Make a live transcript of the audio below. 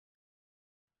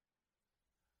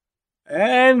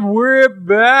And we're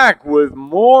back with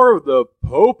more of the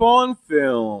Pope on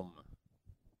Film.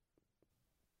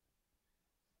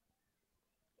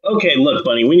 Okay, look,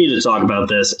 Bunny, we need to talk about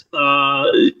this.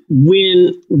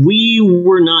 When we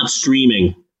were not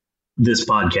streaming this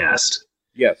podcast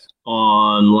Yes.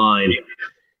 online,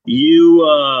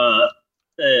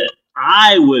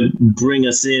 I would bring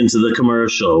us into the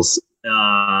commercials.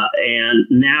 And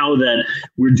now that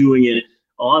we're doing it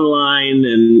online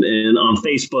and on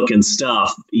Facebook and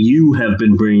stuff, you have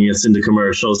been bringing us into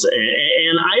commercials.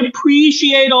 And I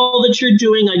appreciate all that you're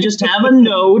doing. I just have a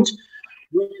note.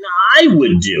 When I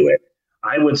would do it,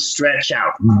 I would stretch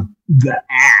out the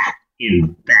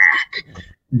in back.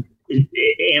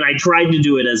 And I tried to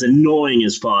do it as annoying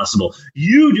as possible.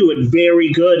 You do it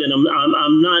very good, and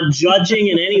I'm not judging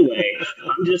in any way.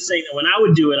 I'm just saying that when I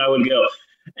would do it, I would go,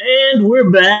 and we're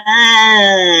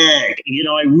back. You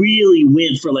know, I really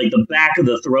went for like the back of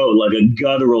the throat, like a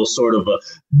guttural sort of a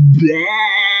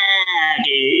back,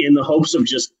 in the hopes of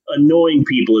just annoying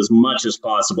people as much as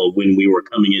possible when we were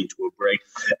coming into a break.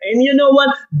 And you know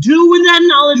what? Do with that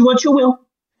knowledge what you will.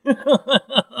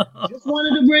 Just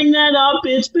wanted to bring that up.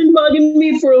 It's been bugging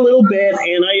me for a little bit,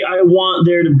 and I want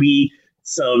there to be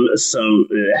some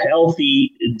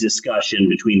healthy discussion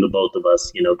between the both of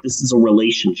us. You know, this is a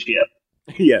relationship.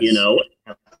 Yes. You know,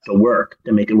 to work,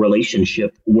 to make a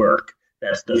relationship work.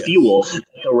 That's the fuel that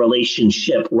the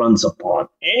relationship runs upon.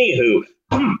 Anywho,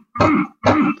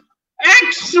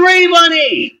 Act 3,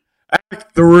 Bunny!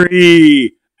 Act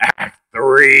 3! Act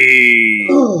 3!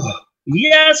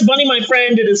 Yes, Bunny, my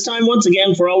friend, it is time once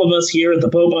again for all of us here at the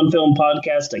Pope on Film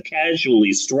podcast to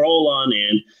casually stroll on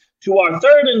in to our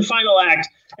third and final act.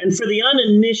 And for the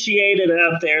uninitiated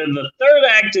out there, the third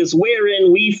act is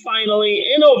wherein we finally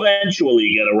and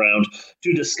eventually get around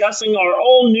to discussing our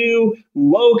all-new,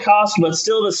 low-cost, but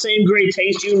still the same great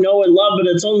taste you know and love, but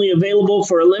it's only available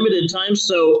for a limited time,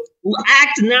 so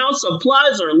act now,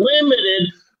 supplies are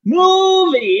limited,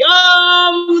 movie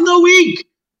of the week!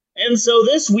 And so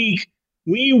this week,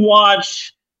 we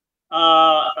watch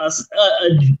a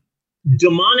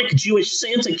demonic Jewish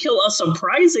Santa kill a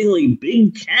surprisingly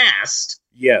big cast.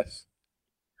 Yes.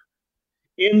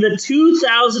 In the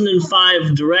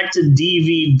 2005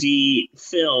 direct-to-DVD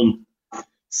film,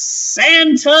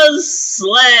 Santa's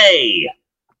Sleigh.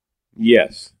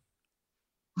 Yes.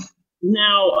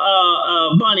 Now,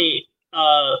 Bunny,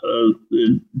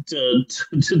 to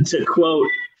quote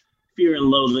Fear and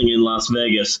Loathing in Las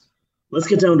Vegas, let's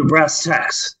get down to brass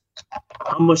tacks.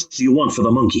 How much do you want for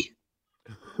the monkey?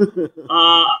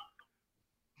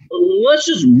 Let's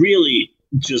just really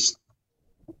just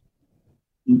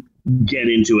get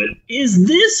into it. Is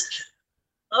this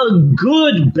a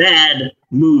good, bad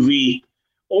movie,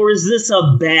 or is this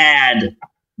a bad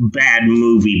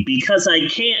movie? Because I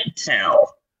can't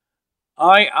tell.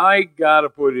 I gotta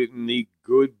put it in the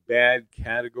good, bad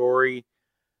category.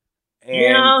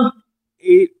 And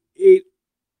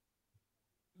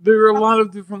there are a lot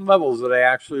of different levels that I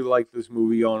actually like this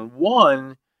movie on.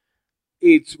 One,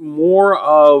 it's more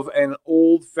of an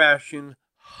old-fashioned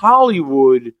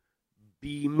Hollywood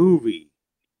B-movie.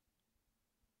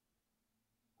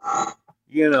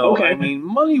 You know, I mean,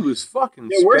 money was fucking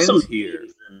spent here.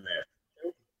 In there.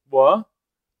 What?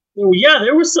 Well, yeah,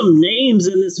 there were some names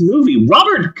in this movie.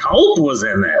 Robert Culp was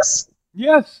in this.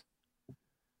 Yes.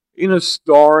 In a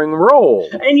starring role.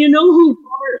 And you know who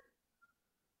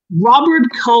Robert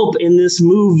Culp in this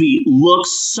movie looks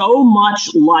so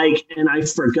much like, and I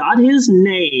forgot his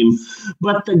name,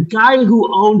 but the guy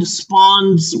who owned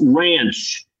Spawn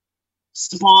Ranch.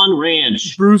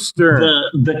 Bruce Stern.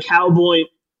 The cowboy.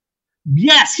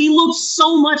 Yes, he looks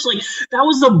so much like, that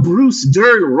was a Bruce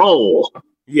Dern role.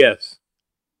 Yes.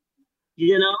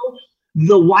 You know?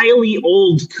 The wily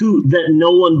old coot that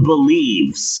no one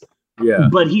believes. Yeah.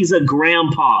 But he's a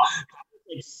grandpa.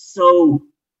 It's so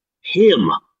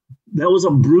him. That was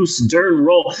a Bruce Dern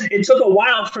role. It took a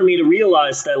while for me to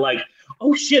realize that, like,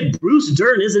 oh shit, Bruce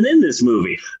Dern isn't in this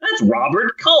movie. That's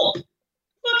Robert Culp.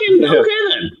 Fucking okay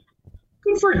then.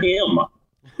 Good for him.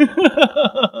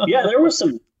 Yeah, there were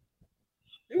some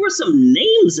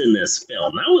names in this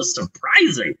film. That was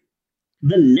surprising.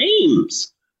 The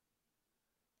names.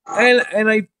 And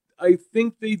I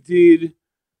think they did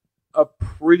a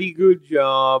pretty good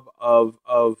job of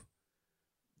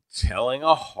telling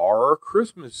a horror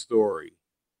Christmas story.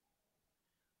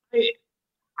 I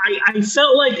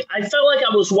felt like I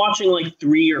was watching like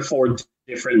 3 or 4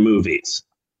 different movies.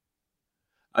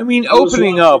 I mean,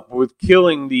 opening up with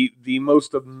killing the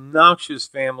most obnoxious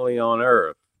family on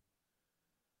Earth.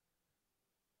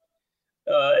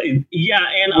 Yeah,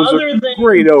 and was other a than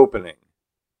great opening.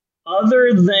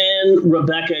 other than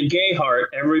Rebecca Gayheart,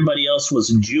 everybody else was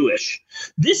Jewish.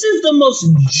 This is the most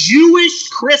Jewish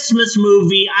Christmas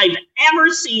movie I've ever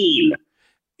seen.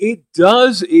 It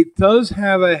does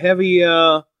have a heavy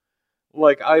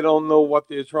like, I don't know what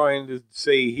they're trying to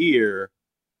say here.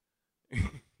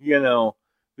 You know,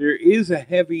 there is a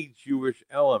heavy Jewish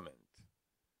element.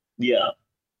 Yeah.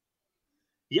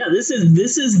 Yeah, this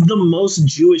is the most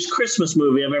Jewish Christmas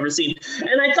movie I've ever seen.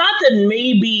 And I thought that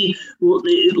maybe,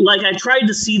 like, I tried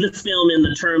to see the film in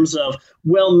the terms of,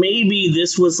 well, maybe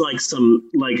this was like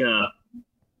a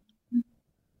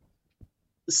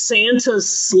Santa's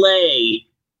sleigh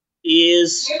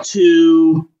is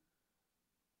to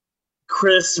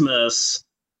Christmas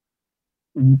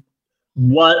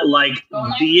what, like,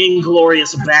 the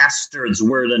Inglorious Bastards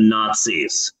were to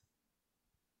Nazis.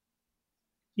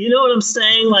 You know what I'm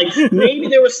saying? Like, maybe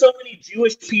there were so many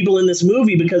Jewish people in this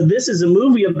movie because this is a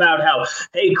movie about how,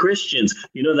 hey, Christians,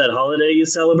 you know that holiday you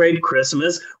celebrate,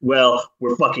 Christmas? Well,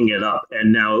 we're fucking it up.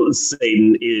 And now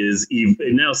Satan is evil.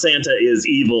 Now Santa is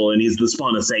evil and he's the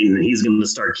spawn of Satan and he's going to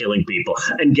start killing people.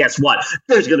 And guess what?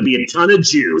 There's going to be a ton of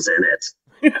Jews in it.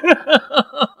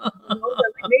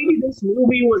 Maybe this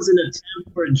movie was an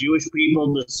attempt for Jewish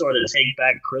people to sort of take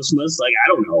back Christmas. Like, I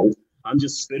don't know. I'm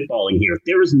just spitballing here.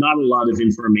 There is not a lot of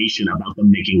information about the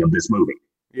making of this movie.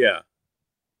 Yeah.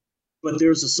 But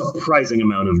there's a surprising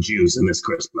amount of Jews in this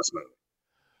Christmas movie.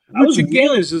 Which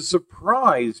again is a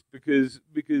surprise because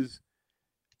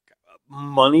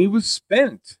money was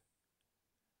spent.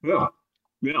 Yeah.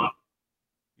 Yeah.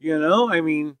 You know, I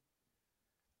mean,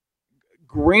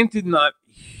 granted not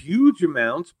huge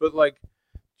amounts, but like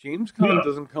James Caan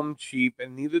doesn't come cheap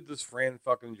and neither does Fran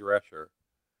fucking Drescher.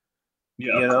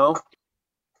 Yeah. You know?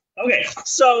 Okay,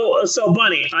 so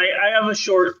Bunny, I have a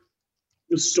short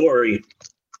story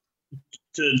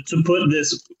to put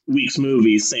this week's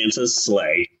movie, Santa's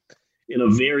Sleigh, in a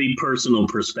very personal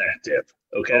perspective.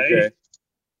 Okay?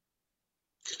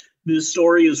 This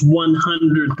story is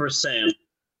 100%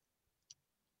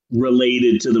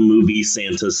 related to the movie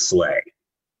Santa's Sleigh.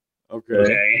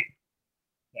 Okay.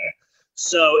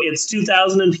 So it's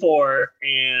 2004,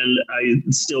 and I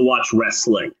still watch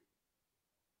wrestling.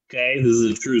 Okay, this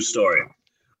is a true story.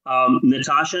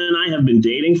 Natasha and I have been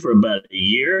dating for about a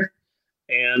year,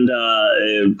 and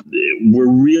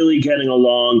we're really getting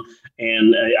along.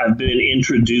 And I've been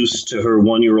introduced to her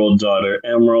 1-year-old daughter,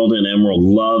 Emerald, and Emerald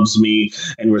loves me,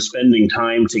 and we're spending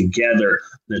time together,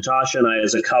 Natasha and I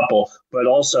as a couple. But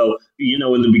also, you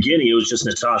know, in the beginning, it was just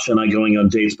Natasha and I going on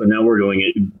dates, but now we're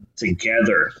going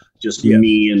together, just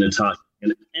me and Natasha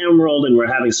and Emerald, and we're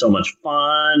having so much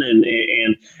fun. And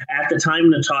at the time,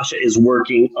 Natasha is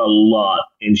working a lot,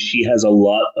 and she has a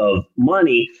lot of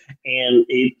money. And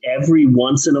every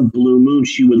once in a blue moon,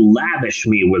 she would lavish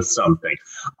me with something.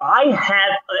 I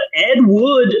had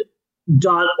edwood.org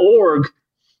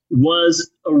was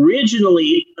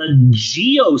originally a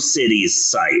GeoCities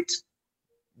site.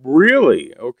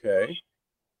 Really? Okay.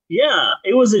 Yeah,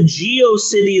 it was a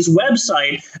GeoCities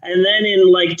website, and then in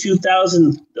like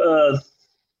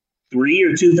 2003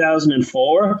 or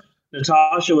 2004,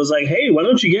 Natasha was like, hey, why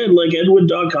don't you get like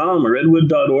edwood.com or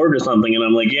edwood.org or something? And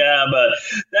I'm like, yeah, but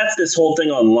that's this whole thing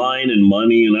online and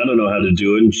money, and I don't know how to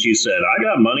do it. And she said, I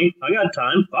got money, I got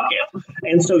time, fuck it.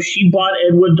 And so she bought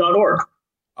edwood.org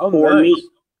for me.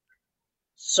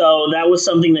 So that was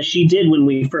something that she did when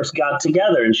we first got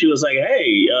together. And she was like,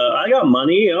 hey, I got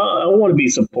money. I want to be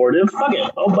supportive. Fuck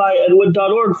it. I'll buy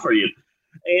edwood.org for you.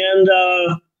 And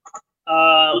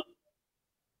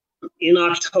in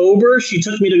October, she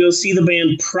took me to go see the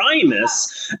band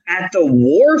Primus at the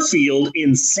Warfield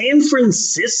in San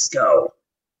Francisco.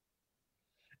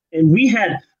 And we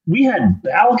had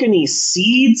balcony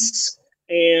seats.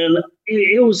 And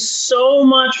it was so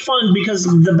much fun because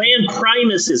the band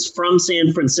Primus is from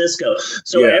San Francisco.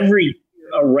 So every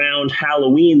around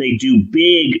Halloween, they do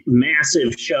big,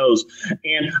 massive shows.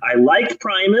 And I liked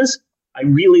Primus. I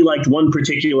really liked one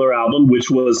particular album, which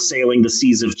was Sailing the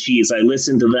Seas of Cheese. I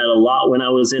listened to that a lot when I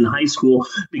was in high school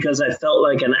because I felt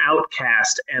like an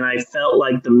outcast. And I felt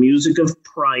like the music of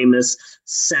Primus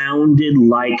sounded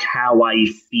like how I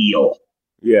feel.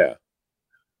 Yeah.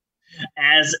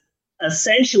 As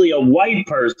essentially a white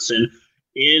person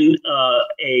in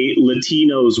a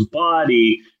Latino's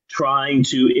body trying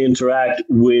to interact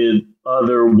with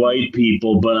other white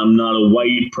people, but I'm not a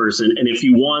white person. And if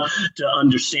you want to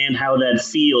understand how that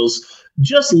feels,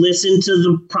 just listen to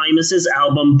the Primus's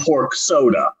album Pork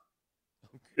Soda.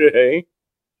 Okay.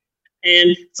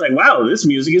 And it's like, wow, this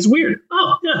music is weird.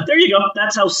 Oh, yeah, there you go.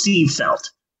 That's how Steve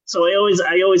felt. So I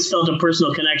always felt a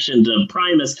personal connection to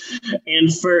Primus, and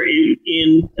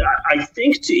in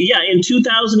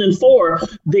 2004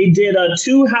 they did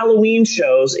 2 Halloween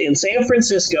shows in San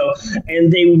Francisco,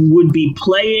 and they would be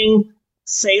playing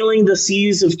Sailing the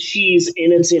Seas of Cheese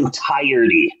in its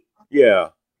entirety. Yeah.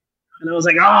 And I was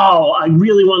like, oh, I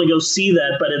really want to go see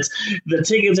that, but the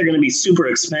tickets are going to be super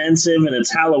expensive, and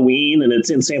it's Halloween, and it's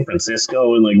in San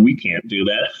Francisco, and like we can't do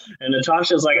that. And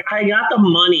Natasha's like, I got the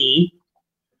money.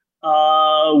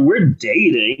 We're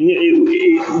dating.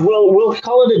 We'll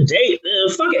call it a date.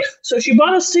 Fuck it. So she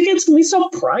bought us tickets, and we saw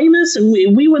Primus, and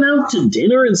we went out to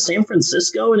dinner in San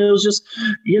Francisco, and it was just,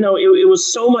 it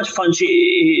was so much fun.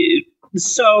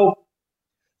 So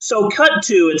cut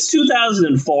to, it's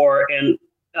 2004, and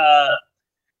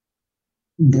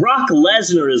Brock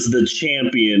Lesnar is the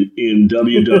champion in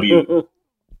WWE.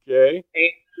 Okay.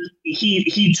 And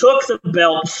he took the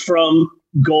belt from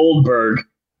Goldberg.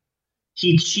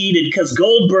 He cheated because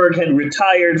Goldberg had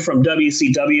retired from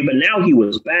WCW, but now he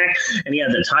was back and he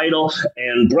had the title,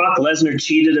 and Brock Lesnar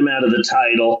cheated him out of the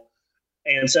title.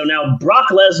 And so now Brock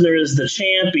Lesnar is the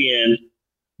champion,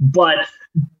 but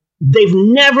they've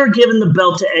never given the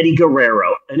belt to Eddie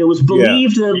Guerrero. And it was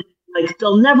believed that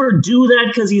they'll never do that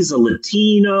because he's a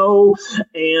Latino,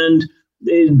 and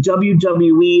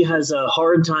WWE has a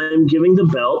hard time giving the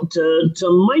belt to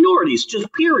minorities,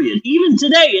 just period. Even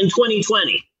today in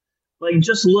 2020.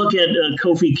 Just look at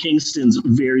Kofi Kingston's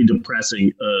very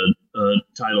depressing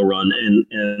title run,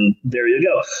 and there you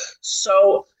go.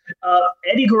 So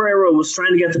Eddie Guerrero was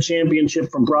trying to get the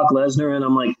championship from Brock Lesnar, and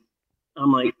I'm like,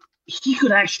 he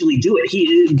could actually do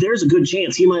it. There's a good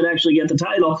chance he might actually get the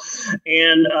title.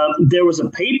 And there was a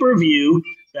pay-per-view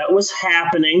that was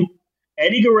happening.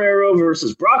 Eddie Guerrero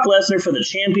versus Brock Lesnar for the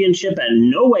championship at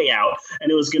No Way Out, and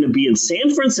it was going to be in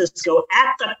San Francisco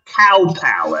at the Cow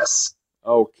Palace.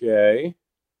 Okay.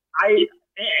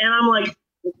 I'm like,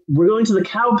 we're going to the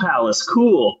Cow Palace.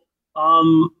 Cool.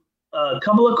 A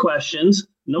couple of questions.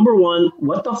 Number one,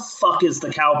 what the fuck is the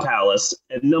Cow Palace?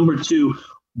 And number two,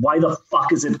 why the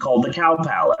fuck is it called the Cow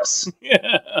Palace?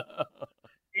 Yeah.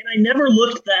 And I never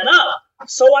looked that up.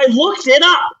 So I looked it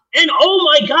up. And oh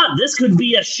my God, this could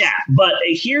be a shack. But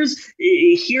here's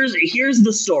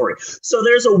the story. So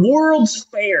there's a World's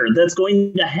Fair that's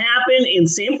going to happen in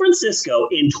San Francisco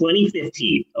in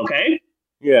 2015. Okay?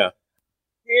 Yeah.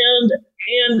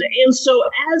 And so,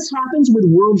 as happens with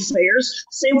World Fairs,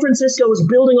 San Francisco is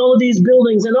building all of these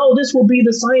buildings, and this will be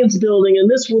the science building, and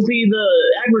this will be the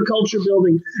agriculture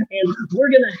building, and we're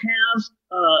going to have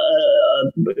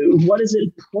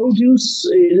produce,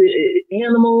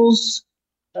 animals.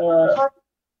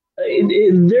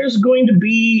 There's going to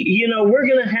be, we're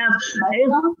going to have,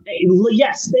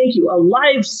 yes, thank you, a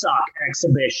livestock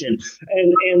exhibition,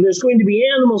 and there's going to be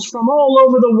animals from all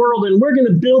over the world, and we're going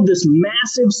to build this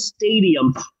massive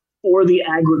stadium for the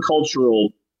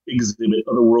agricultural exhibit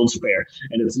of the World's Fair.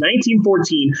 And it's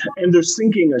 1914, and they're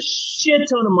sinking a shit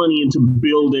ton of money into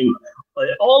building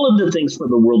all of the things for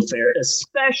the World Fair,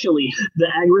 especially the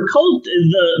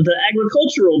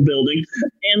agricultural building.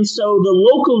 And so the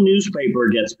local newspaper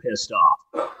gets pissed off.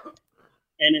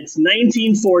 And it's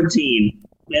 1914,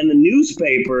 and the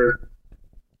newspaper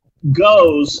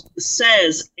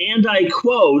says, and I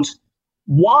quote,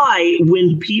 "Why,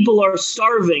 when people are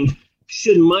starving,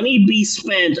 should money be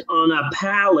spent on a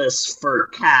palace for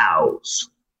cows?"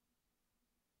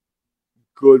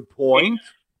 Good point.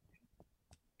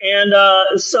 And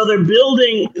so they're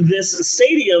building this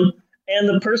stadium, and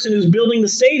the person who's building the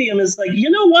stadium is like, you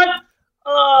know what?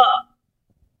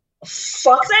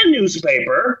 Fuck that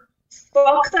newspaper.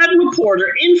 Fuck that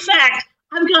reporter. In fact,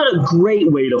 I've got a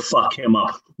great way to fuck him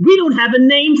up. We don't have a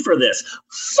name for this.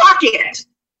 Fuck it.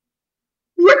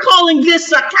 We're calling this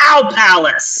the Cow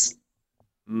Palace.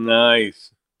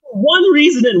 Nice. One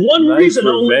reason only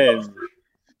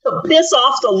to piss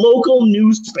off the local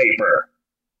newspaper.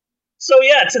 So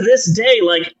yeah, to this day,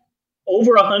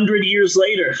 over 100 years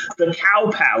later, the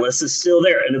Cow Palace is still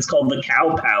there, and it's called the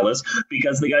Cow Palace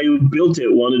because the guy who built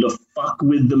it wanted to fuck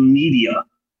with the media.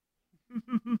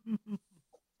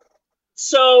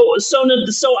 So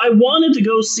I wanted to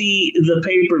go see the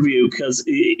pay-per-view because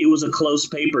it was a close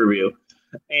pay-per-view,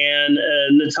 and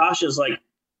Natasha's like,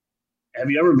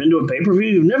 "Have you ever been to a pay-per-view?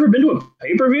 You've never been to a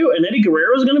pay-per-view? And Eddie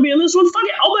Guerrero is going to be in this one? Fuck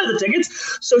it, I'll buy the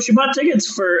tickets." So she bought tickets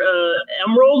for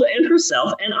Emerald and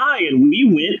herself and we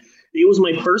went. It was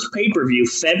my first pay-per-view,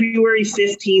 February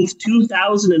 15th,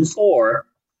 2004.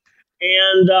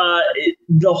 And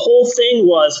the whole thing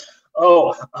was,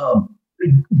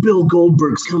 Bill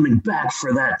Goldberg's coming back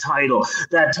for that title.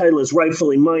 That title is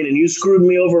rightfully mine, and you screwed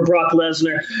me over, Brock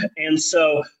Lesnar. And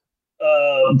so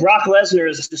Brock Lesnar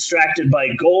is distracted by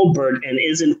Goldberg and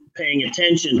isn't paying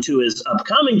attention to his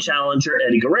upcoming challenger,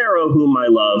 Eddie Guerrero, whom I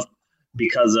love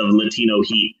because of Latino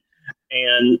Heat.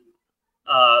 And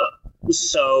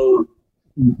so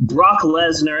Brock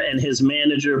Lesnar and his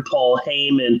manager, Paul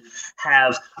Heyman,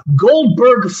 have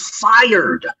Goldberg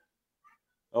fired.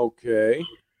 Okay.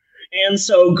 And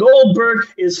so Goldberg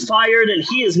is fired, and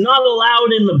he is not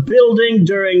allowed in the building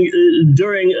during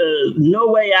No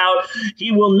Way Out.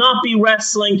 He will not be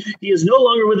wrestling. He is no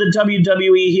longer with the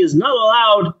WWE. He is not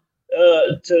allowed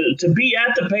to be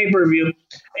at the pay-per-view.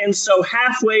 And so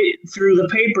halfway through the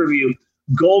pay-per-view,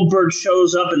 Goldberg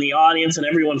shows up in the audience, and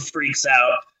everyone freaks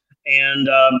out. And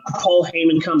Paul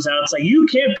Heyman comes out. It's like, you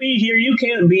can't be here. You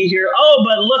can't be here. Oh,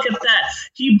 but look at that.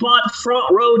 He bought front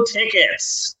row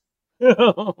tickets. Okay.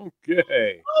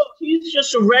 Oh, he's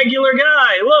just a regular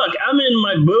guy. Look, I'm in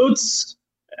my boots,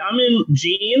 I'm in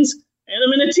jeans, and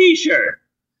I'm in a t-shirt.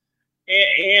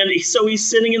 And so he's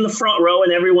sitting in the front row,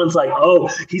 and everyone's like, oh,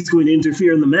 he's going to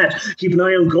interfere in the match. Keep an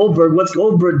eye on Goldberg. What's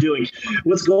Goldberg doing?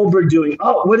 What's Goldberg doing?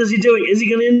 Oh, what is he doing? Is he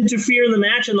going to interfere in the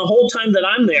match? And the whole time that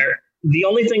I'm there, the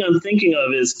only thing I'm thinking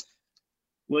of is,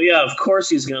 well, yeah, of course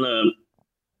he's going to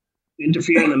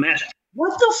interfere in the match.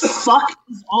 What the fuck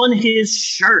is on his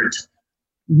shirt?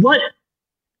 What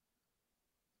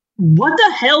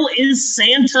the hell is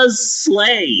Santa's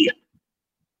sleigh?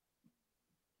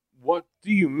 What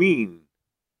do you mean?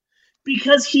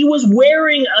 Because he was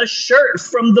wearing a shirt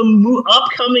from the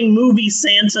upcoming movie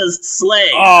Santa's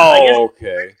Sleigh. Oh,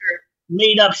 okay.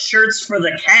 Made up shirts for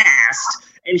the cast,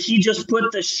 and he just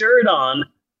put the shirt on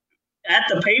at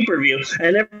the pay-per-view,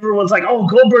 and everyone's like, oh,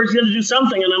 Goldberg's going to do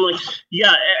something. And I'm like,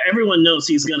 yeah, everyone knows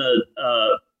he's going to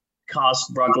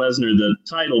cost Brock Lesnar the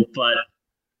title, but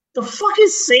the fuck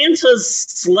is Santa's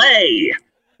sleigh?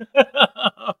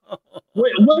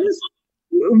 Wait, what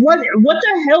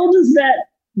the hell does that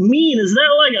mean? Is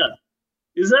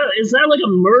that like a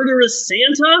murderous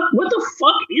Santa? What the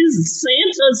fuck is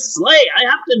Santa's sleigh? I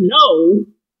have to know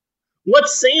what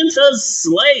Santa's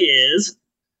sleigh is.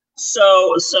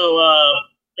 So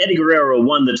Eddie Guerrero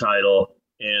won the title,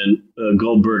 and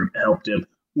Goldberg helped him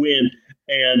win.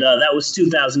 And that was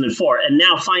 2004. And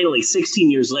now, finally, 16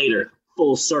 years later,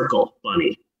 full circle,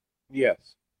 Bunny. Yes.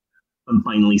 I'm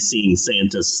finally seeing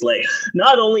Santa's sleigh.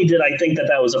 Not only did I think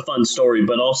that was a fun story,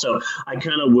 but also I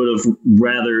kind of would have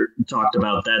rather talked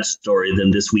about that story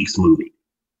than this week's movie.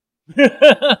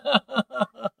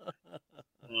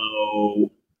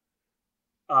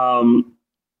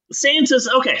 Santa's,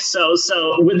 okay, so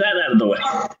with that out of the way,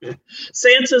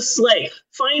 Santa's sleigh.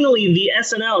 Finally, the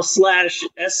SNL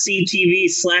 / SCTV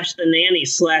 / The Nanny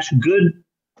 / Good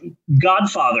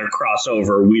Godfather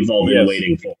crossover we've all been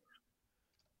waiting for.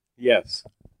 Yes.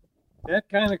 That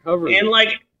kind of covers and, it.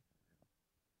 Like,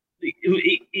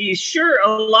 sure, a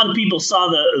lot of people saw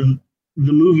the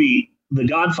movie The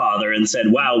Godfather and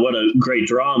said, wow, what a great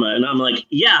drama. And I'm like,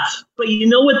 yeah, but you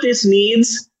know what this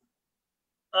needs?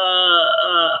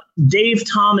 Dave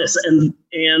Thomas and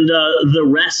the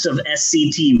rest of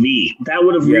SCTV. That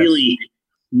would have really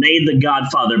made The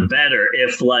Godfather better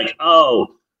if, like,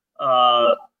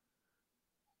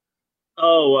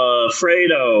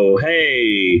 Fredo,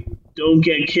 hey, don't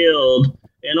get killed.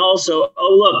 And also,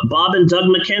 oh, look, Bob and Doug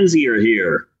McKenzie are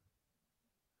here.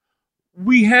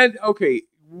 We had, okay,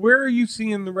 where are you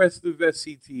seeing the rest of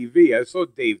SCTV? I saw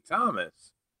Dave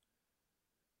Thomas.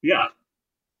 Yeah.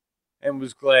 And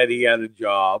was glad he had a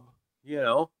job, you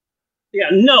know? Yeah,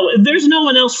 no, there's no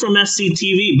one else from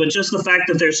SCTV, but just the fact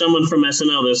that there's someone from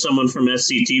SNL, there's someone from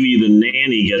SCTV, the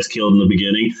nanny gets killed in the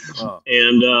beginning.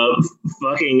 And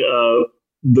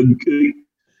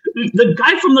the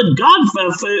guy from The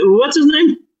Godfather, what's his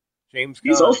name? James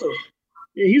Caan.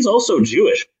 He's also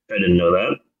Jewish. I didn't know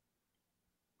that.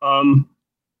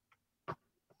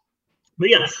 But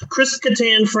yeah, Chris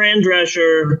Kattan, Fran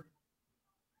Drescher,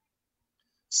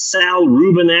 Saul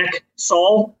Rubinek is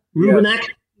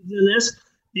in this.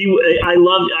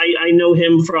 I know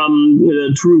him from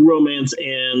True Romance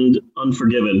and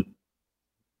Unforgiven.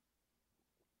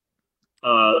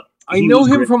 I know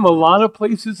him from a lot of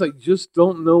places. I just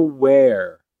don't know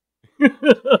where. He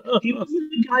was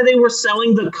the guy they were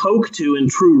selling the coke to in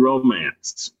True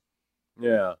Romance.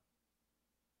 Yeah.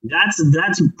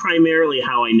 That's primarily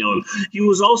how I know him. He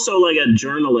was also like a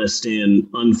journalist in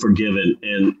Unforgiven,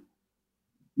 and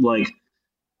like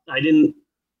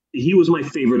he was my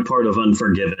favorite part of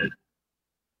Unforgiven.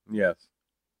 Yes.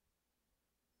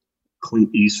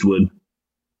 Clint Eastwood.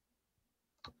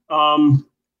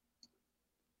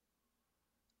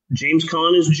 James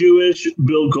Caan is Jewish.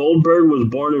 Bill Goldberg was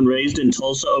born and raised in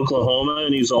Tulsa, Oklahoma,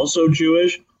 and he's also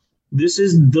Jewish. This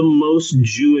is the most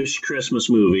Jewish Christmas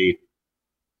movie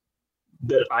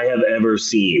that I have ever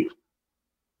seen.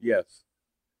 Yes.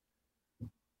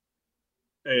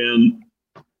 And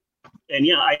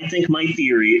yeah, I think my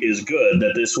theory is good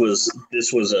that this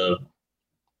was a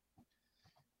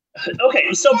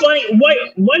okay. So, Bunny,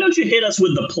 why don't you hit us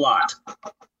with the plot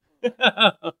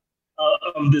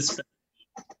of this film?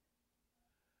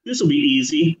 This will be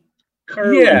easy.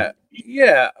 Curling.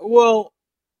 Yeah. Well,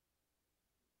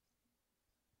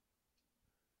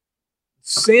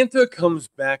 Santa comes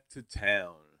back to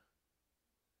town.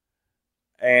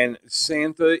 And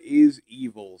Santa is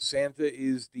evil. Santa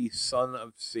is the son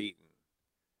of Satan.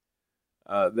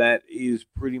 That is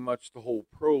pretty much the whole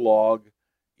prologue.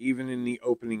 Even in the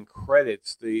opening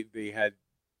credits, they had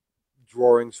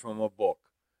drawings from a book,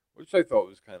 which I thought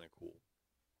was kind of cool.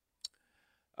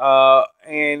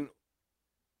 And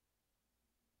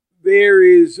there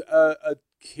is a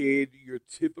kid, your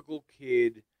typical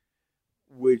kid,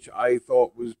 which I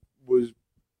thought was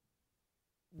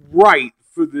right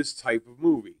for this type of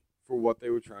movie, for what they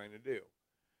were trying to do.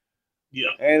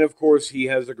 Yeah. And of course, he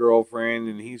has a girlfriend,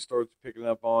 and he starts picking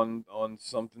up on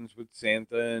somethings with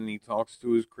Santa, and he talks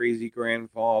to his crazy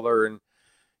grandfather, and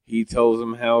he tells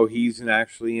him how he's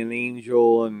actually an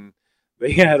angel, and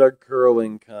they had a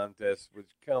curling contest, which,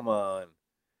 come on.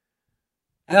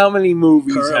 How many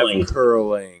movies have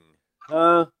curling?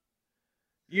 Huh?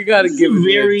 You got to give it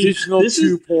an additional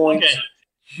 2 points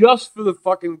just for the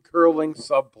fucking curling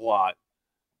subplot.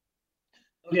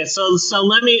 Okay, so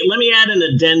let me add an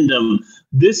addendum.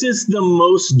 This is the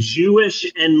most Jewish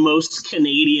and most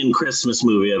Canadian Christmas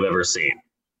movie I've ever seen.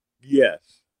 Yes.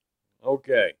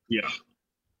 Okay. Yeah.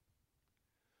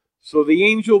 So the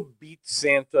angel beats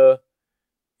Santa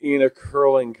in a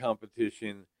curling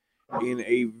competition in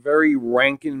a very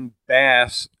Rankin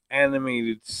Bass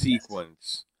animated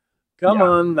sequence. Come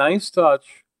on, nice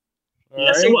touch.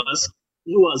 Yes, it was.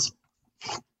 It was.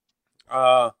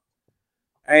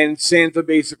 And Santa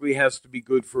basically has to be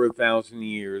good for 1,000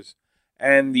 years.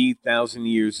 And the 1,000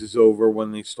 years is over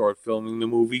when they start filming the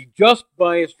movie, just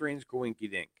by a strange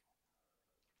coinkydink.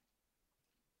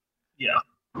 Yeah.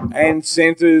 And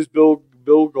Santa is Bill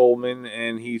Goldman,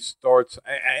 and he starts...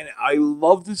 And I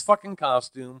love this fucking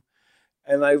costume.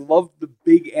 And I love the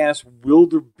big-ass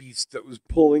wildebeest that was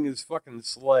pulling his fucking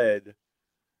sled.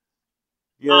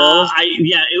 You know?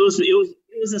 It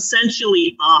was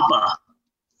essentially Appa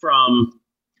from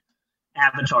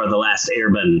Avatar: The Last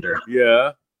Airbender.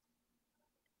 Yeah.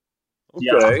 Okay.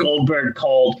 Yeah, Goldberg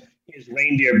called his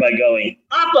reindeer by going,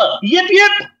 Appa! Yip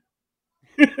yip!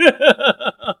 That's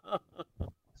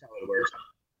how it works.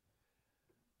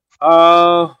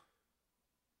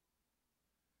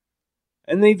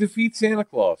 And they defeat Santa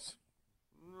Claus.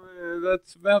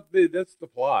 That's the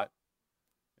plot.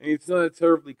 And it's not a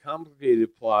terribly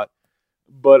complicated plot,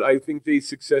 but I think they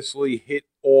successfully hit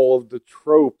all of the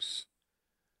tropes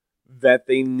that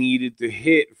they needed to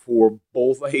hit for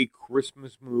both a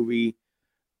Christmas movie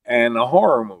and a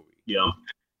horror movie. Yeah.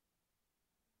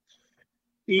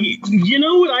 You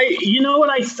know what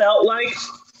I felt like?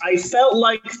 I felt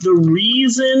like the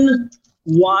reason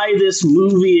why this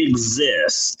movie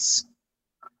exists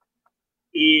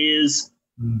is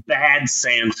Bad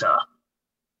Santa.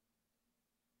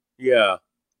 Yeah.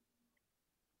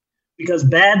 Because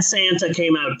Bad Santa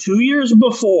came out 2 years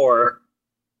before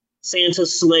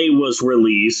Santa's Sleigh was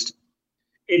released.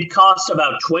 It cost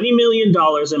about $20 million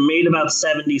and made about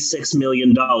 $76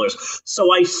 million.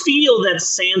 So I feel that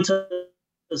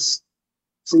Santa's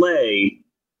Sleigh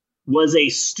was a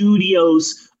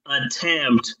studio's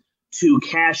attempt to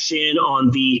cash in on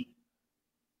the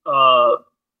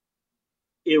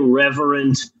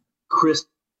irreverent Christmas,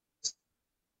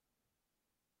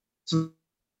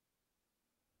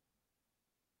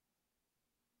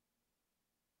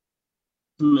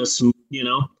 you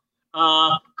know,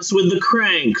 with the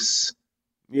Cranks,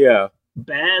 yeah,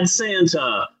 Bad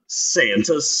Santa,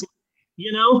 Santa's,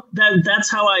 you know, that's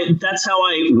how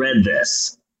I read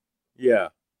this. Yeah.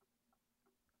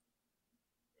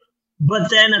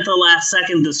 But then at the last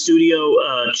second, the studio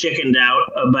chickened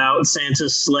out about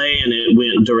Santa's Sleigh, and it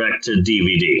went direct to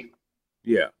DVD.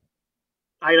 Yeah.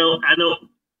 I don't.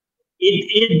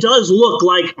 It does look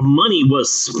like money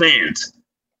was spent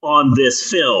on this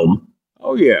film.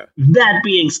 Oh, yeah. That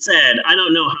being said, I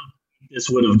don't know how this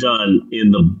would have done in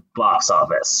the box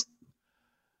office.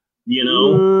 You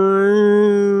know?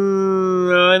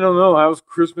 I don't know. How's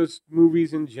Christmas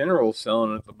movies in general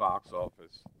selling at the box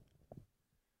office?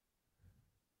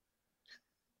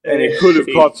 And it could have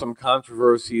caught some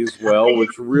controversy as well,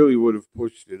 which really would have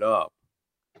pushed it up.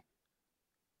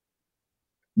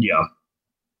 Yeah.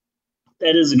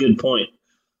 That is a good point.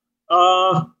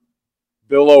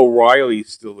 Bill O'Reilly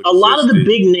still existed. A lot of the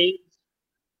big names.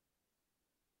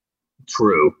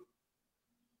 True.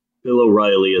 Bill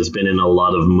O'Reilly has been in a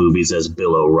lot of movies as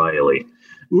Bill O'Reilly.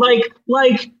 Like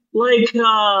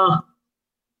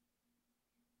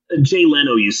Jay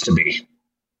Leno used to be.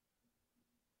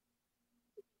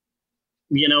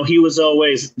 You know, he was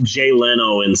always Jay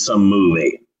Leno in some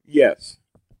movie. Yes.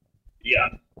 Yeah.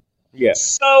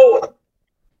 Yes. So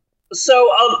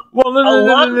well, no.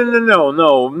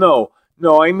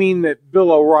 I mean that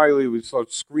Bill O'Reilly would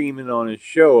start screaming on his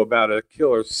show about a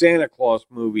killer Santa Claus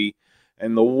movie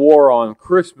and the war on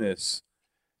Christmas,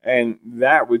 and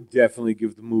that would definitely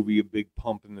give the movie a big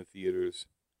pump in the theaters.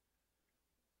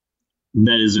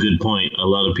 That is a good point. A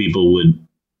lot of people would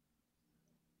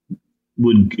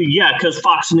yeah, because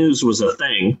Fox News was a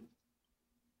thing.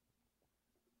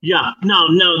 Yeah, no,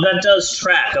 that does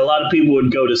track. A lot of people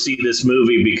would go to see this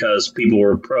movie because people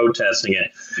were protesting it.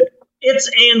 It's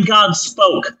And God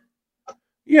Spoke.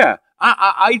 Yeah,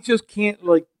 I just can't,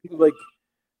 like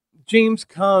James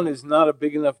Caan is not a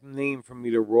big enough name for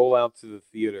me to roll out to the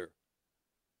theater.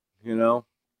 You know?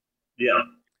 Yeah.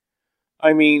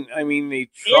 I mean, they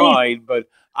tried, but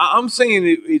I'm saying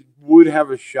it would have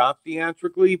a shot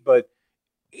theatrically, but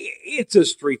it's a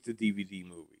straight-to-DVD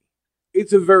movie.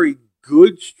 It's a very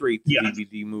good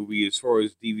straight-to-DVD movie as far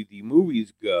as DVD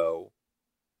movies go,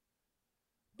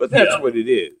 but that's what it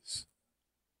is.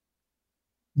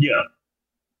 Yeah.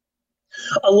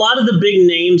 A lot of the big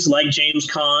names like James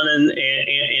Caan and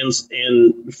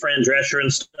Fran Drescher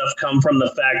and stuff come from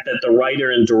the fact that the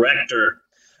writer and director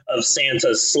of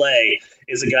Santa's Sleigh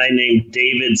is a guy named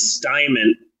David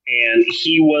Steinman, and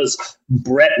he was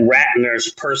Brett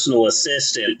Ratner's personal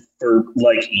assistant for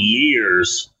like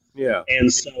years. Yeah.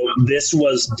 And so this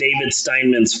was David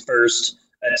Steinman's first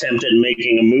attempt at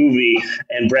making a movie,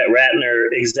 and Brett Ratner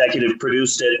executive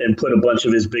produced it and put a bunch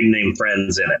of his big name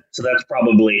friends in it. So that's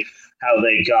probably how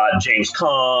they got James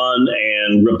Caan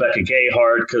and Rebecca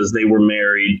Gayheart, because they were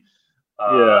married.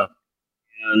 Yeah.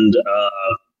 And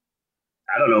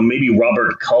I don't know, maybe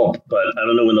Robert Culp, but I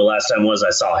don't know when the last time was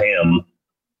I saw him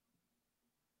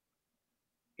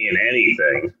in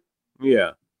anything.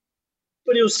 Yeah.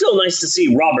 But it was still nice to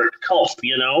see Robert Culp,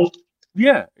 you know?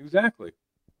 Yeah, exactly.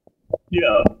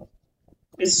 Yeah.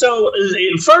 So,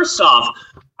 first off,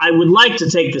 I would like to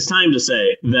take this time to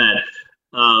say that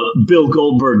Bill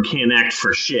Goldberg can't act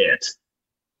for shit.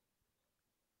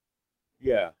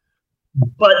 Yeah.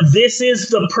 But this is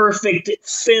the perfect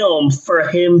film for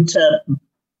him to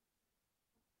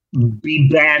be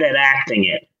bad at acting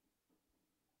it.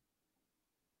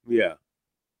 Yeah.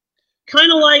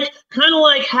 Kind of like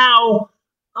how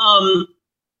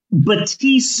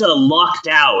Batista lucked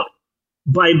out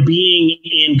by being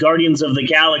in Guardians of the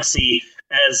Galaxy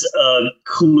as a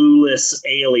clueless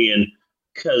alien,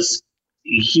 because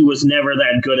he was never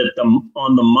that good at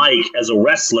on the mic as a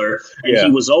wrestler, and he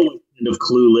was always kind of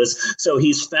clueless. So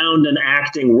he's found an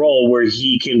acting role where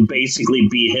he can basically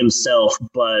be himself,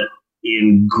 but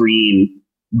in green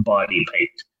body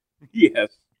paint. Yes.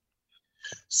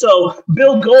 So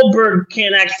Bill Goldberg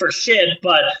can't act for shit,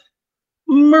 but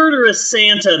Murderous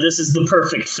Santa, this is the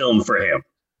perfect film for him.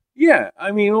 Yeah,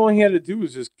 I mean, all he had to do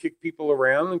was just kick people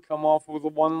around and come off with a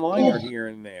one-liner here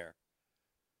and there.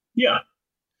 Yeah.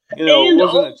 You know, it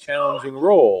wasn't a challenging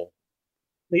role.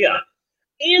 Yeah.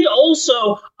 And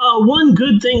also, one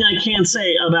good thing I can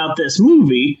say about this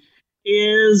movie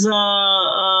is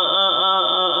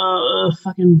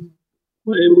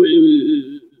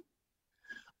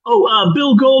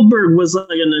Bill Goldberg was like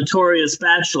a notorious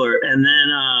bachelor, and then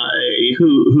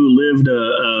who lived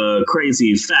a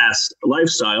crazy fast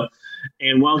lifestyle.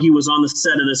 And while he was on the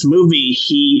set of this movie,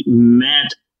 he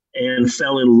met and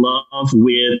fell in love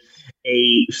with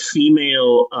a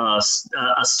female a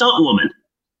stunt woman.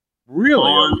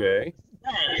 Really? Okay.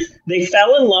 They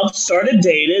fell in love, started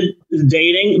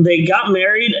dating. They got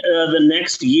married the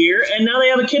next year, and now they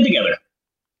have a kid together.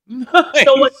 Nice.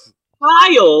 So a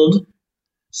child,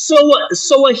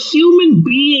 so a human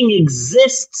being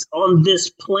exists on this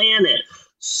planet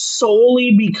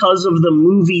solely because of the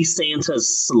movie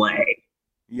Santa's Sleigh.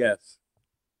 Yes.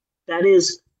 That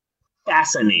is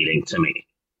fascinating to me.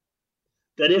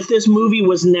 That if this movie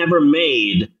was never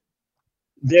made,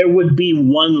 there would be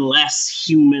one less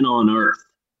human on Earth.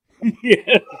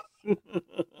 Yes.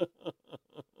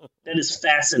 That is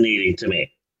fascinating to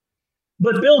me.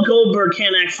 But Bill Goldberg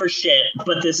can't act for shit,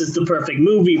 but this is the perfect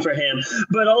movie for him.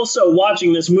 But also,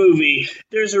 watching this movie,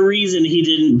 there's a reason he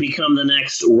didn't become the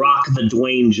next Rock the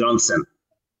Dwayne Johnson.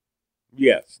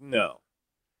 Yes. No.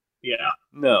 Yeah.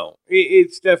 No.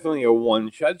 It's definitely a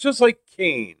one-shot, just like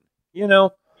Kane. You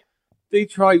know, they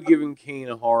tried giving Kane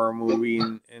a horror movie,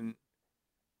 and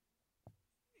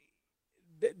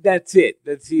that's it.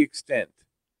 That's the extent.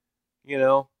 You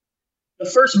know. The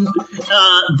first,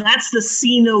 that's the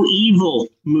See No Evil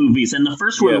movies, and the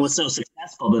first one was so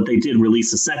successful that they did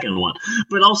release a second one.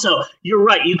 But also, you're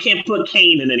right, you can't put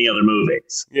Kane in any other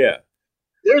movies. Yeah.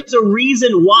 There's a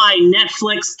reason why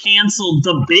Netflix canceled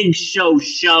the Big Show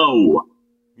show.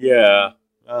 Yeah.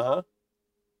 Uh-huh.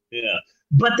 Yeah.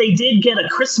 But they did get a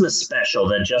Christmas special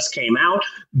that just came out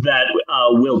that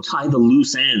will tie the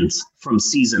loose ends from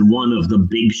season 1 of the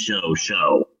Big Show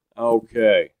show.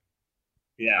 Okay.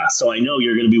 Yeah, so I know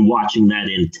you're going to be watching that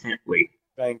intently.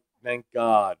 Thank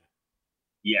God.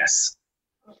 Yes.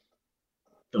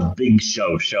 The Big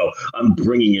Show show. I'm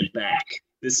bringing it back.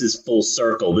 This is full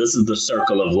circle. This is the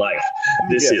circle of life.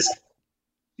 This is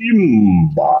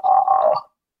Simba.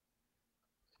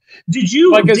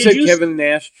 Kevin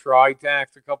Nash tried to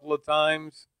act a couple of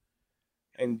times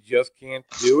and just can't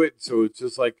do it. So it's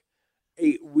just like,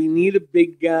 hey, we need a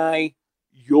big guy.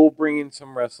 You'll bring in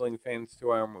some wrestling fans to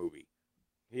our movie.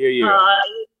 Here you go.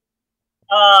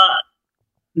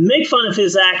 Make fun of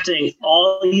his acting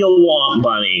all you want,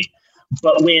 Bunny.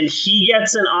 But when he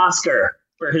gets an Oscar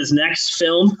for his next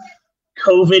film,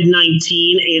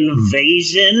 COVID-19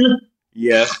 Invasion,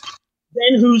 yes,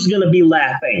 then who's going to be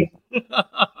laughing? Who's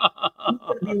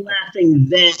going to be laughing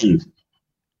then?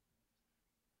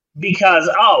 Because,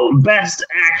 best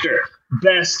actor,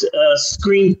 best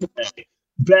screenplay,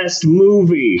 best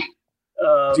movie.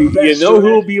 Do you know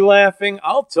who will be laughing?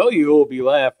 I'll tell you who will be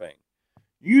laughing.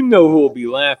 You know who will be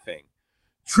laughing.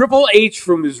 Triple H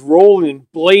from his role in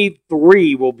Blade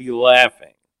 3 will be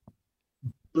laughing.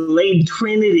 Blade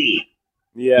Trinity.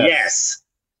 Yes. Yes.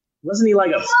 Wasn't he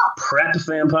like a prep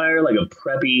vampire? Like a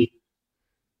preppy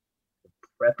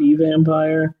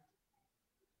vampire?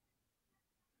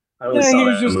 I only saw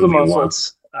that just movie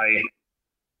once.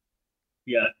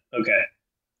 Yeah, okay.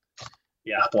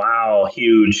 Yeah, wow,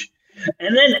 huge.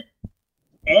 And then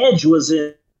Edge was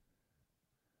in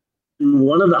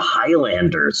one of the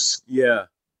Highlanders. Yeah.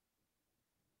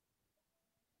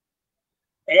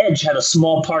 Edge had a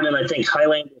small part in, I think,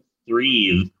 Highlander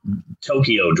 3,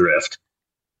 Tokyo Drift.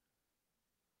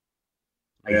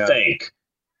 I think.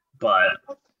 But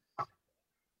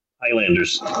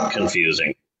Highlander's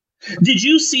confusing. Did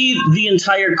you see the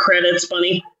entire credits,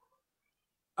 Bunny?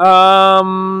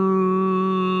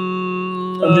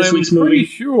 Of this week's movie?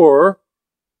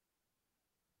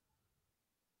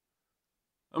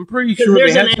 I'm pretty sure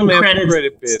they had some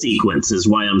credit sequence, is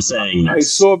why I'm saying this. I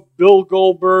saw Bill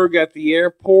Goldberg at the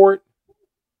airport.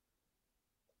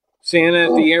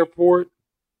 Santa at the airport.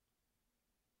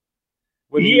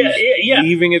 When he was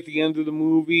leaving at the end of the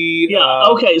movie. Yeah,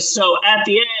 okay, so at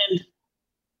the end...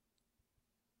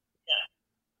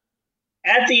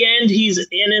 At the end, he's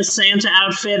in his Santa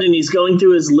outfit, and he's going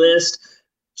through his list,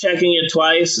 checking it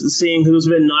twice, and seeing who's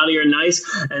been naughty or nice,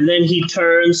 and then he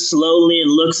turns slowly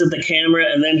and looks at the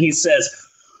camera, and then he says,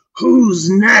 "Who's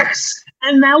next?"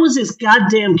 And that was his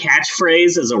goddamn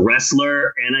catchphrase as a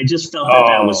wrestler, and I just felt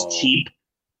that was cheap.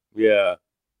 Yeah.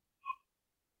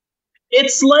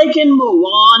 It's like in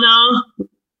Moana,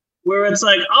 where it's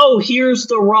like, here's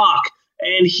The Rock,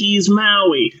 and he's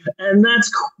Maui, and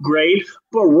that's great.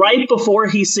 But right before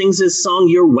he sings his song,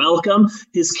 "You're Welcome,"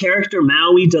 his character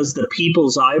Maui does the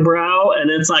people's eyebrow,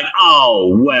 and it's like,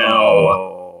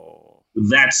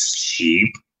 that's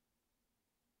cheap.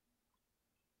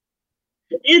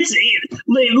 It's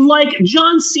like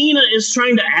John Cena is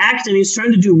trying to act, and he's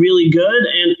trying to do really good,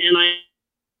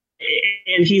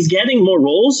 and he's getting more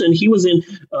roles, and he was in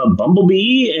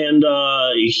Bumblebee, and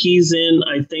he's in,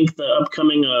 I think, the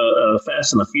upcoming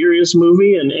Fast and the Furious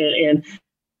movie, and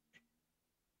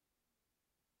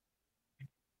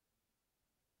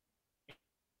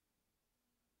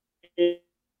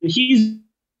he's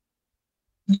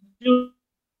doing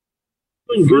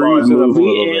good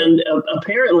movie, and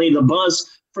apparently the buzz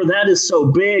for that is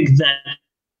so big that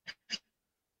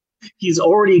he's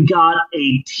already got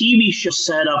a TV show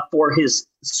set up for his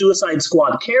Suicide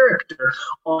Squad character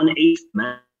on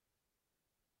HBO.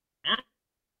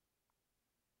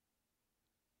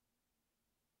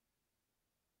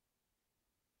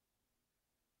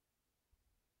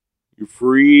 You're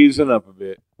freezing up a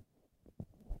bit.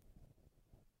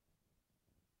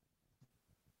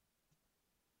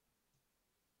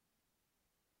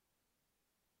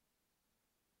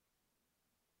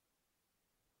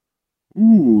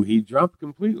 Ooh, he dropped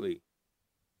completely.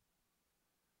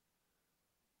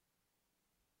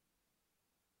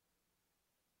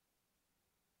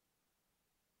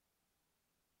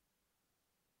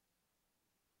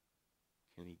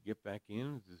 Can he get back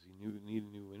in? Does he need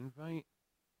a new invite?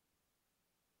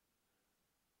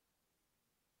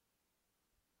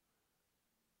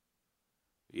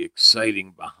 The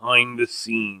exciting behind the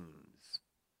scenes.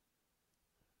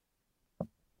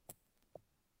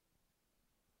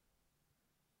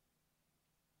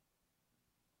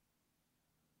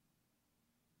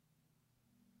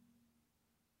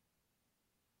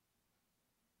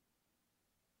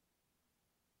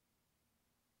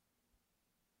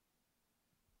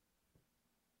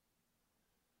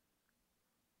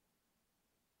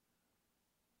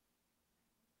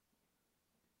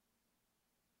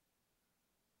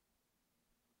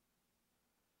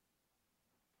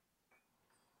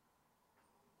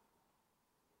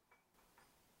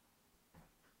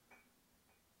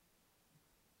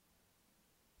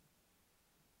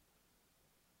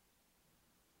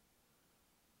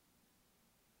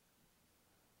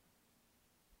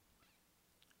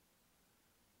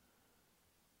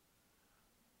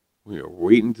 We are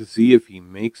waiting to see if he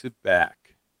makes it back.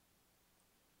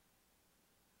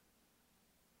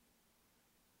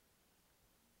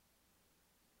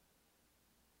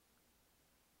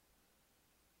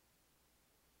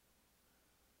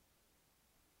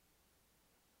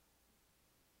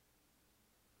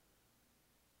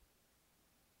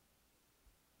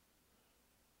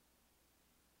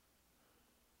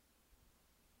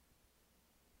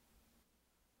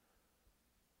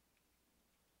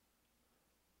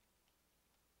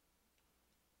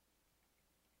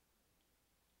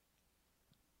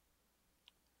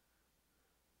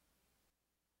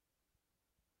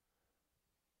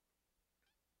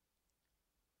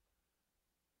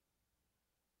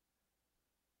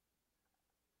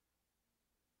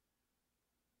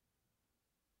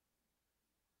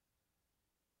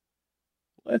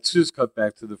 Let's just cut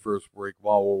back to the first break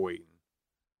while we're waiting.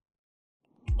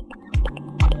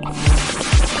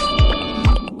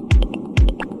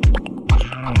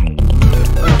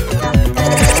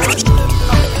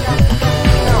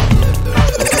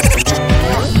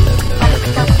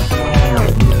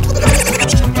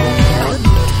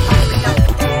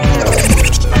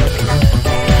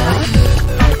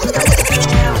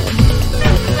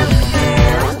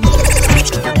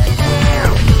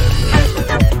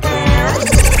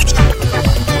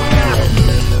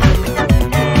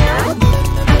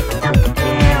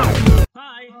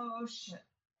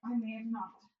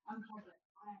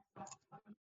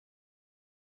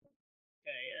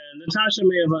 Natasha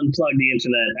may have unplugged the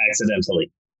internet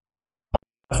accidentally.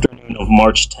 Afternoon of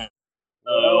March 10th.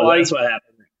 Oh, that's what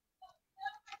happened.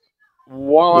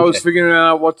 While I was figuring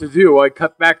out what to do, I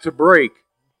cut back to break.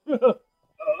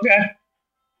 Okay.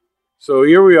 So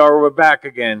here we are. We're back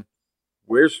again.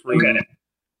 We're streaming.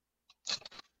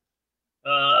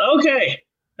 Okay.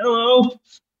 Hello,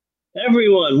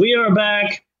 everyone. We are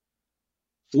back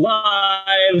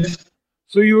live.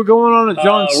 So you were going on a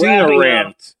John Cena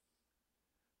rant.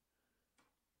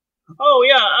 Oh,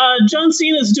 yeah. John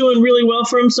Cena's doing really well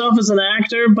for himself as an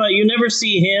actor, but you never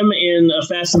see him in a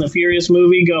Fast and the Furious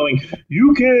movie going,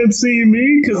 "You can't see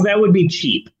me," because that would be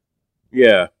cheap.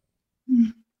 Yeah.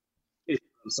 Is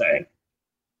what I'm saying.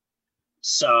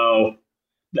 So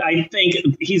I think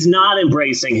he's not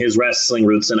embracing his wrestling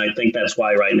roots, and I think that's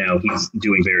why right now he's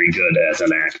doing very good as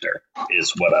an actor,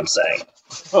 is what I'm saying.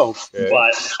 Okay.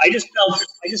 But I just felt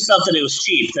that it was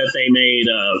cheap that they made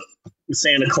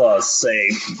Santa Claus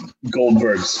say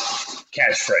Goldberg's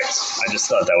catchphrase. I just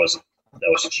thought that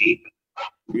was cheap.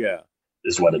 Yeah,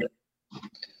 is what it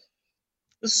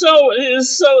is. So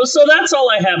that's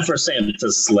all I have for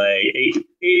Santa's Sleigh.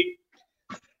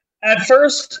 At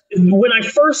first, when I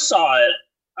first saw it,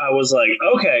 I was like,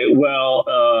 okay, well,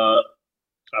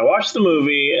 I watched the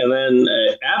movie, and then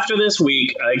after this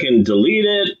week, I can delete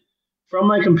it from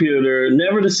my computer,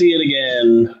 never to see it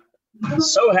again.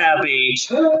 So happy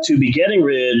to be getting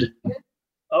rid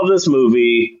of this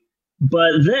movie,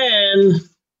 but then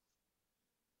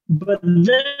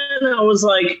I was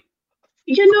like,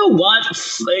 you know what?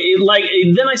 Like,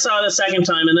 then I saw it a second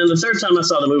time, and then the third time I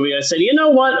saw the movie, I said, you know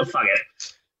what? Fuck it.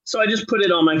 So I just put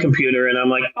it on my computer, and I'm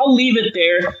like, I'll leave it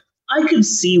there. I could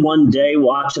see one day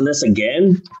watching this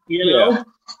again, you know? Yeah.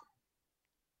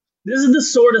 This is the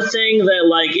sort of thing that,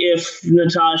 like, if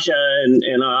Natasha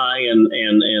and I and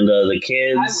the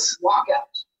kids, I would walk out.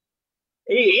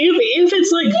 If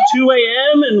it's like 2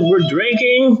 a.m. and we're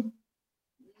drinking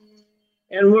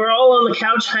and we're all on the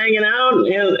couch hanging out,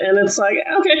 and it's like,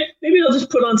 okay, maybe I'll just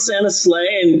put on Santa's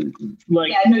Sleigh and like.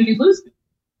 Yeah, I know you lose.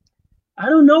 I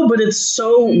don't know, but it's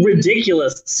so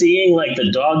ridiculous seeing like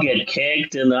the dog get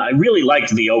kicked, and I really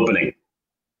liked the opening.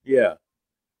 Yeah.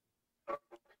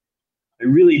 I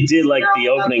really did like the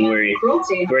opening where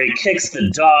he kicks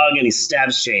the dog and he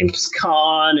stabs James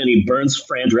Caan and he burns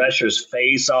Fran Drescher's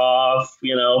face off.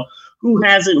 You know, who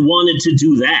hasn't wanted to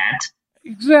do that?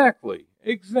 Exactly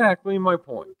my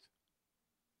point.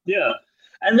 Yeah.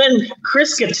 And then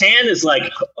Chris Kattan is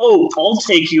like, oh, I'll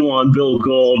take you on, Bill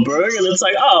Goldberg. And it's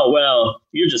like, oh, well,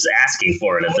 you're just asking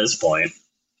for it at this point.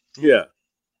 Yeah.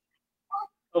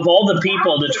 Of all the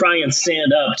people to try and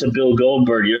stand up to Bill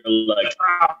Goldberg, you're like,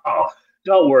 oh,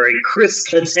 don't worry, Chris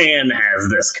Kattan has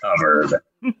this covered.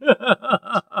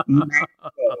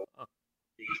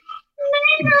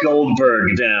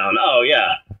 Goldberg down. Oh,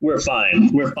 yeah, we're fine.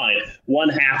 One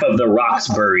half of the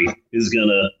Roxbury is going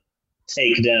to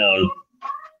take down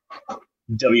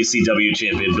WCW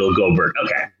champion Bill Goldberg.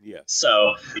 Okay. Yeah.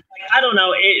 So, I don't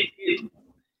know.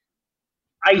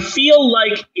 I feel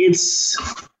like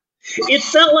it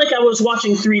felt like I was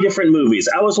watching three different movies.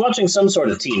 I was watching some sort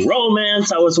of teen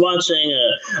romance. I was watching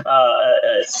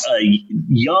a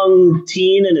young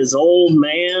teen and his old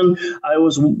man. I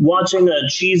was watching a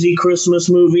cheesy Christmas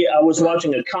movie. I was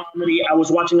watching a comedy. I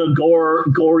was watching a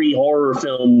gory horror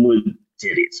film with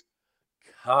titties.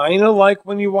 Kind of like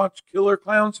when you watch Killer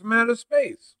Clowns from Outer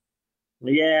Space.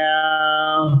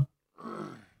 Yeah.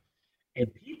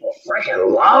 And people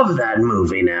freaking love that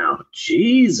movie now.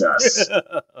 Jesus.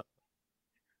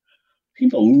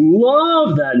 People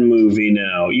love that movie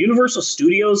now. Universal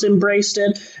Studios embraced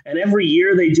it, and every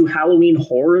year they do Halloween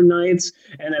Horror Nights.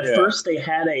 And at first they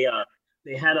had a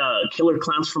Killer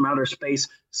Clowns from Outer Space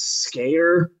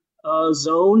scare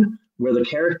zone where the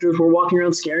characters were walking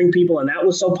around scaring people, and that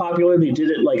was so popular they did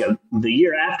it like the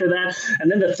year after that. And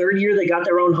then the third year they got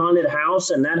their own haunted house,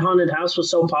 and that haunted house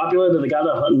was so popular that they got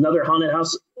another haunted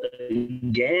house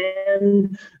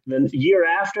again the year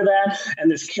after that.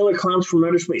 And there's Killer Clowns from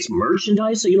Outer Space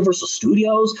merchandise at Universal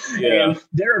Studios. And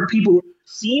there are people who have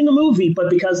seen the movie,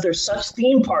 but because they're such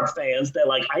theme park fans, they're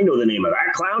like, I know the name of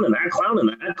that clown and that clown and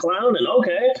that clown, and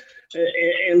okay.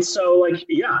 And so, like,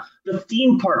 yeah, the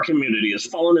theme park community has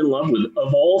fallen in love with,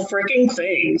 of all freaking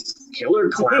things, Killer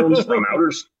Clowns from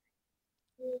Outer Space.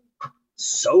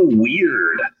 So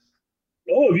weird.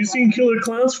 Oh, have you seen Killer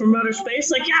Clowns from Outer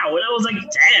Space? Like, yeah, when I was like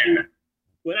 10.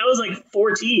 When I was like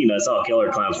 14, I saw Killer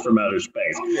Clowns from Outer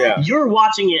Space. Yeah. You're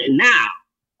watching it now.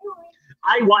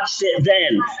 I watched it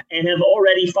then and have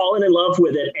already fallen in love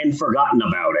with it and forgotten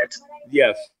about it.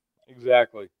 Yes,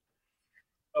 exactly.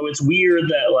 So it's weird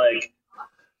that, like,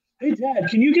 hey, Dad,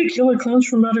 can you get Killer Clowns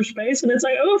from Outer Space? And it's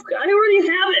like, oh, I already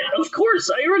have it. Of course,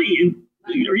 are you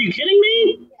kidding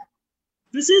me?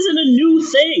 This isn't a new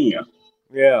thing.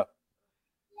 Yeah.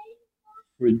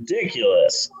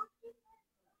 Ridiculous.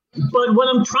 But what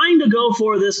I'm trying to go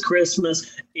for this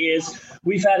Christmas is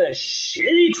we've had a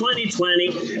shitty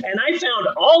 2020, and I found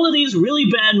all of these really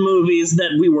bad movies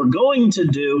that we were going to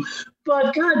do,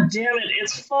 but god damn it,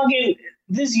 it's fucking,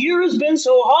 this year has been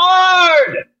so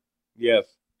hard. Yes.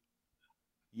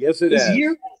 Yes, it has.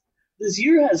 This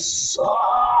year has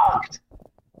sucked.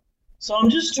 So I'm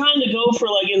just trying to go for,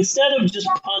 like, instead of just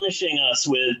punishing us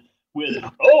with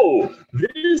oh,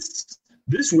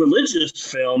 this religious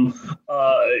film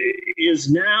is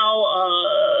now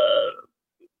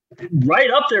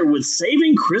right up there with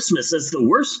Saving Christmas as the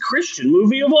worst Christian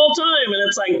movie of all time. And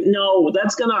it's like, no,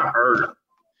 that's going to hurt.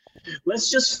 Let's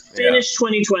just finish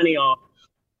 2020 off.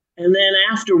 And then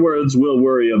afterwards, we'll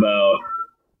worry about,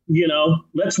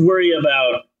 let's worry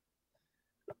about,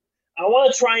 I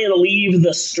want to try and leave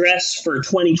the stress for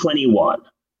 2021.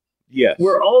 Yes.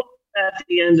 We're all at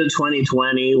the end of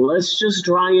 2020. Let's just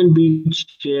try and be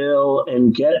chill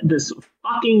and get this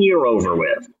fucking year over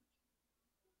with.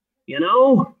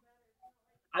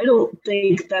 I don't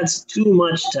think that's too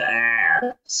much to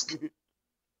ask.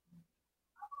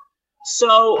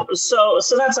 So that's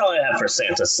all I have for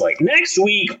Santa Slate. Next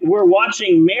week, we're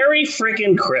watching Merry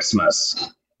Frickin'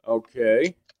 Christmas.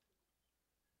 Okay.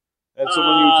 That's the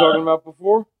one you were talking about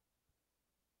before?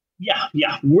 Yeah.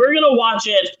 We're going to watch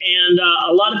it, and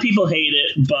a lot of people hate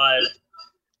it, but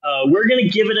we're going to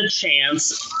give it a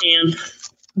chance. And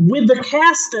with the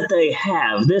cast that they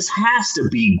have, this has to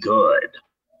be good.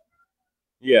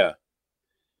 Yeah.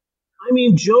 I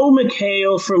mean, Joe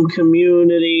McHale from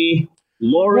Community,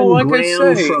 Lauren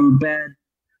Graham from Bad.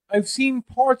 I've seen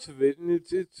parts of it, and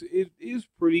it is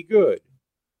pretty good.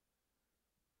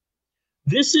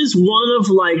 This is one of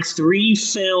like 3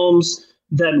 films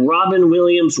that Robin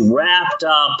Williams wrapped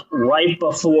up right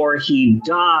before he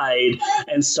died,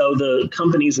 and so the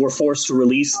companies were forced to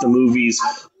release the movies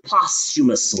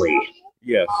posthumously.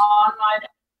 Yes.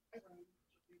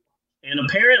 And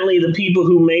apparently the people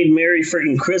who made Merry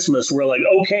Friggin' Christmas were like,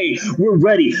 okay, we're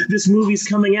ready. This movie's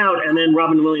coming out. And then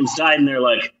Robin Williams died, and they're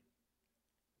like,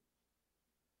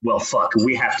 well, fuck,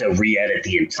 we have to re-edit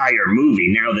the entire movie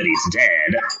now that he's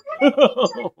dead.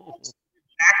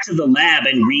 Back to the lab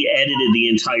and re-edited the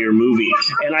entire movie.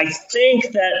 And I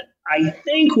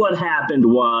think what happened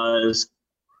was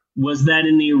that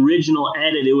in the original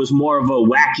edit, it was more of a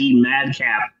wacky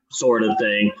madcap sort of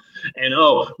thing. And,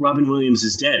 oh, Robin Williams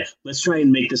is dead. Let's try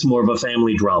and make this more of a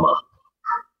family drama.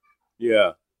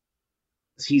 Yeah.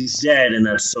 He's dead, and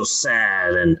that's so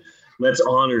sad. And let's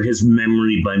honor his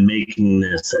memory by making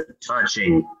this a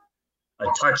touching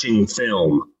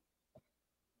film.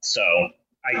 So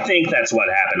I think that's what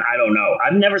happened. I don't know.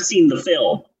 I've never seen the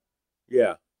film.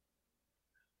 Yeah.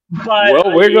 But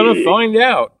well, we're going to find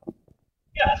out.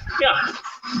 Yeah.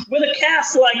 With a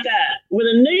cast like that, with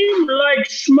a name like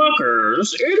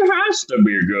Schmuckers, it has to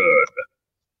be good.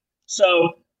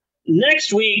 So,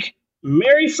 next week,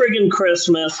 Merry Friggin'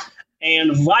 Christmas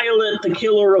and Violet the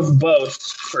Killer of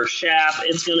Boats for Shaft.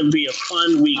 It's going to be a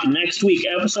fun week. Next week,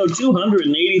 episode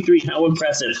 283. How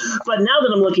impressive. But now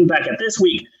that I'm looking back at this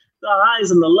week, the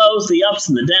highs and the lows, the ups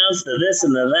and the downs, the this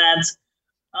and the that,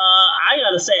 I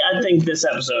gotta say, I think this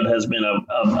episode has been a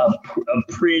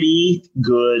pretty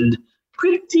good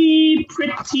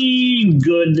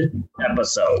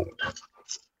episode.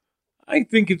 I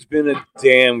think it's been a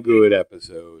damn good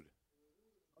episode.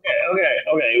 Okay.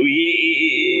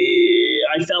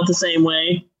 I felt the same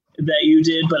way that you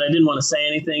did, but I didn't want to say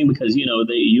anything because, you know,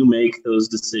 you make those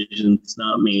decisions,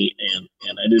 not me, and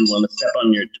I didn't want to step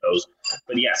on your toes.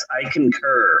 But yes, I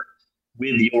concur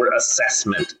with your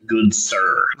assessment, good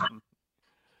sir.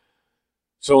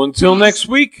 So until next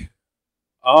week,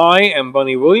 I am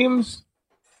Bunny Williams.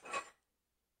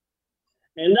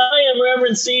 And I am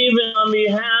Reverend Steve, and on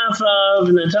behalf of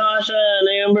Natasha and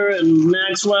Amber and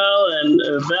Maxwell and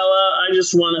Bella, I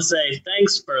just want to say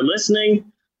thanks for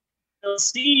listening. I'll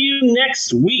see you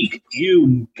next week,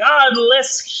 you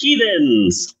godless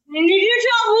heathens. And if you're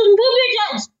trouble and poop your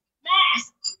judge,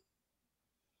 Max.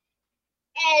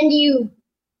 And you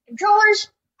controllers,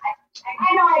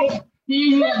 I know I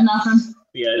He had nothing.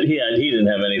 Yeah, he didn't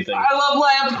have anything. I love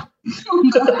lamp.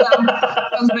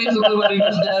 That's basically what he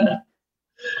just did.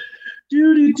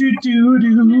 Do do do do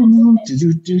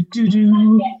do do do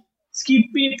do.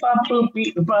 Skippy pop boop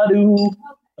beep ba doo.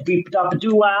 Beep da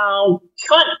doo wow.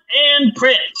 Cut and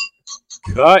print.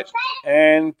 Cut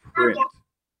and print.